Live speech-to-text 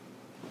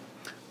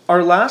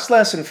Our last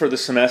lesson for the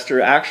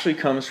semester actually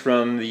comes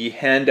from the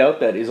handout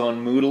that is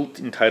on Moodle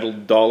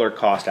entitled Dollar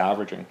Cost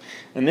Averaging.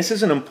 And this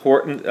is an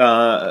important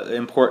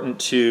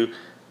to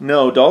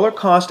know. Dollar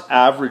cost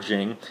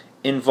averaging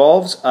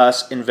involves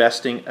us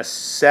investing a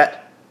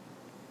set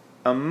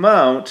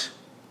amount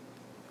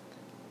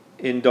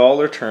in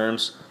dollar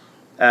terms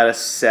at a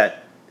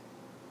set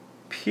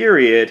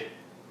period,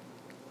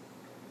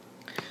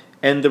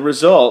 and the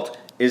result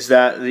is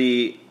that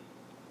the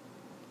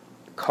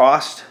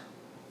cost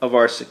of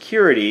our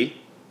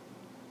security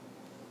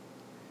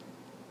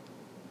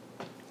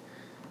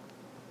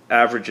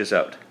averages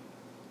out.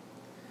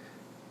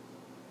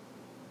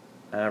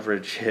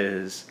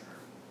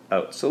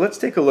 So let's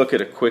take a look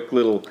at a quick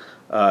little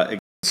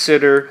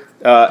consider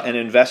an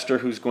investor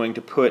who's going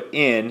to put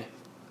in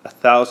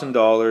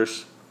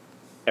 $1,000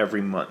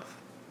 every month.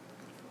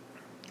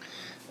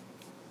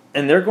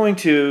 And they're going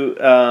to,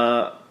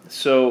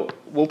 so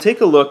we'll take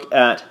a look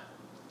at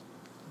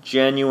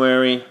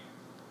January,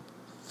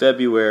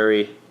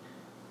 February,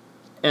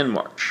 and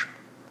March.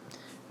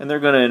 And they're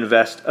going to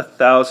invest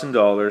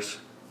 $1,000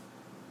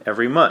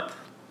 every month.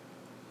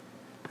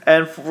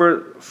 And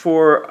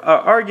for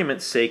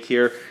argument's sake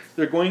here,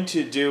 they're going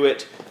to do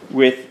it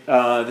with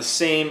the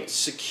same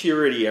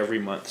security every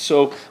month.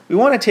 So we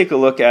want to take a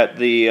look at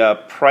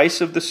the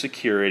price of the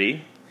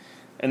security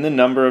and the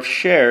number of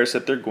shares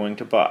that they're going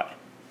to buy.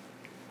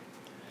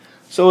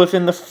 So if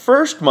in the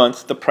first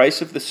month the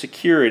price of the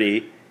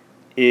security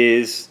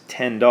is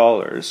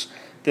 $10,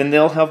 then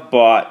they'll have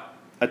bought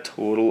a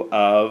total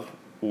of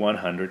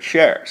 100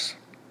 shares.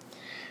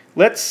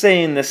 Let's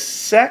say in the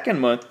second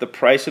month the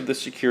price of the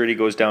security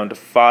goes down to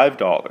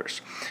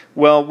 $5.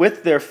 Well,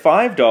 with their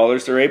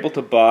 $5, they're able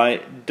to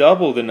buy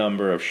double the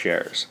number of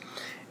shares.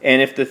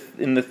 And if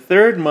in the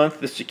third month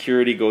the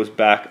security goes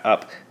back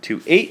up to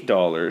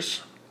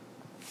 $8,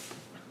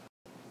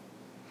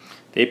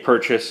 they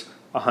purchase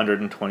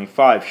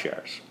 125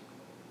 shares.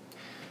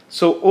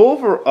 So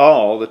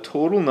overall, the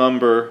total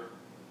number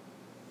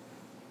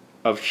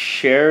of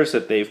shares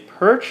that they've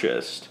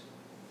purchased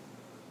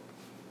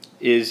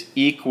is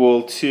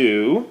equal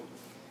to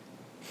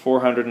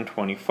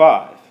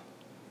 425.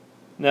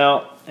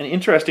 Now, an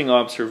interesting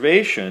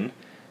observation,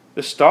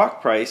 the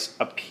stock price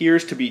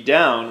appears to be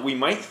down. We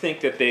might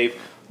think that they've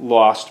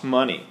lost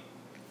money.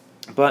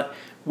 But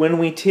when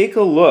we take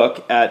a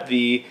look at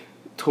the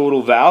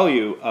total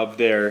value of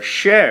their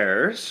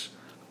shares,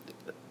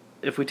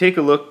 if we take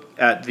a look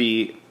at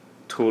the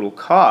total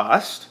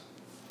cost,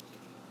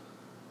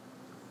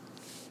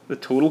 the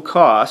total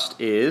cost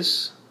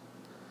is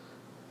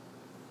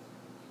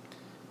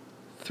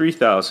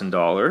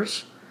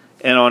 $3,000,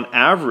 and on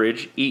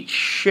average, each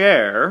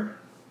share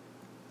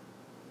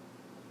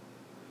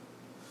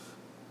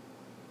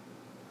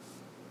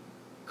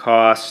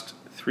cost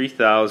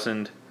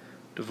 $3,000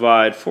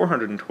 divide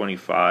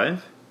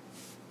 425.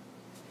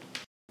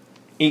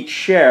 Each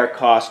share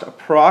cost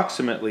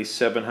approximately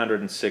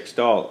 $706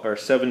 or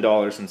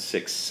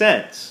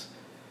 $7.06,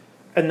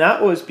 and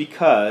that was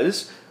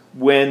because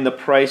when the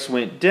price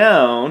went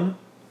down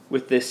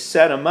with this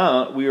set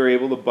amount, we were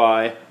able to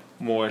buy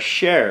more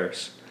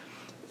shares.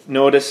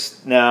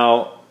 Notice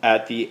now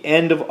at the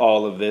end of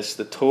all of this,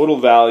 the total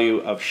value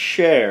of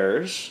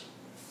shares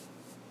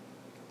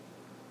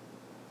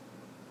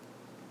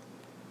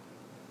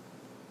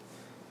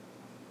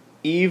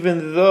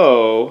even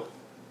though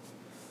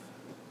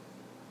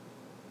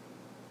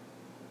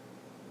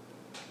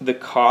the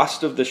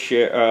cost of the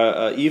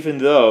share, even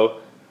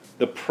though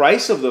the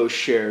price of those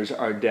shares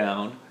are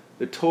down,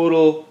 the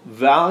total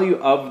value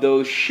of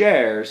those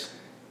shares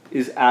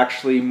is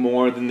actually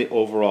more than the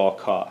overall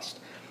cost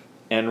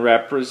and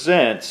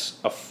represents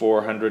a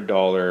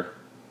 $400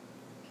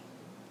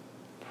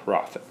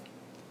 profit.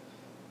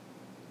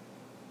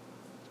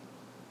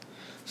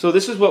 So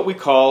this is what we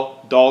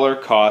call dollar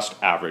cost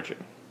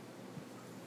averaging.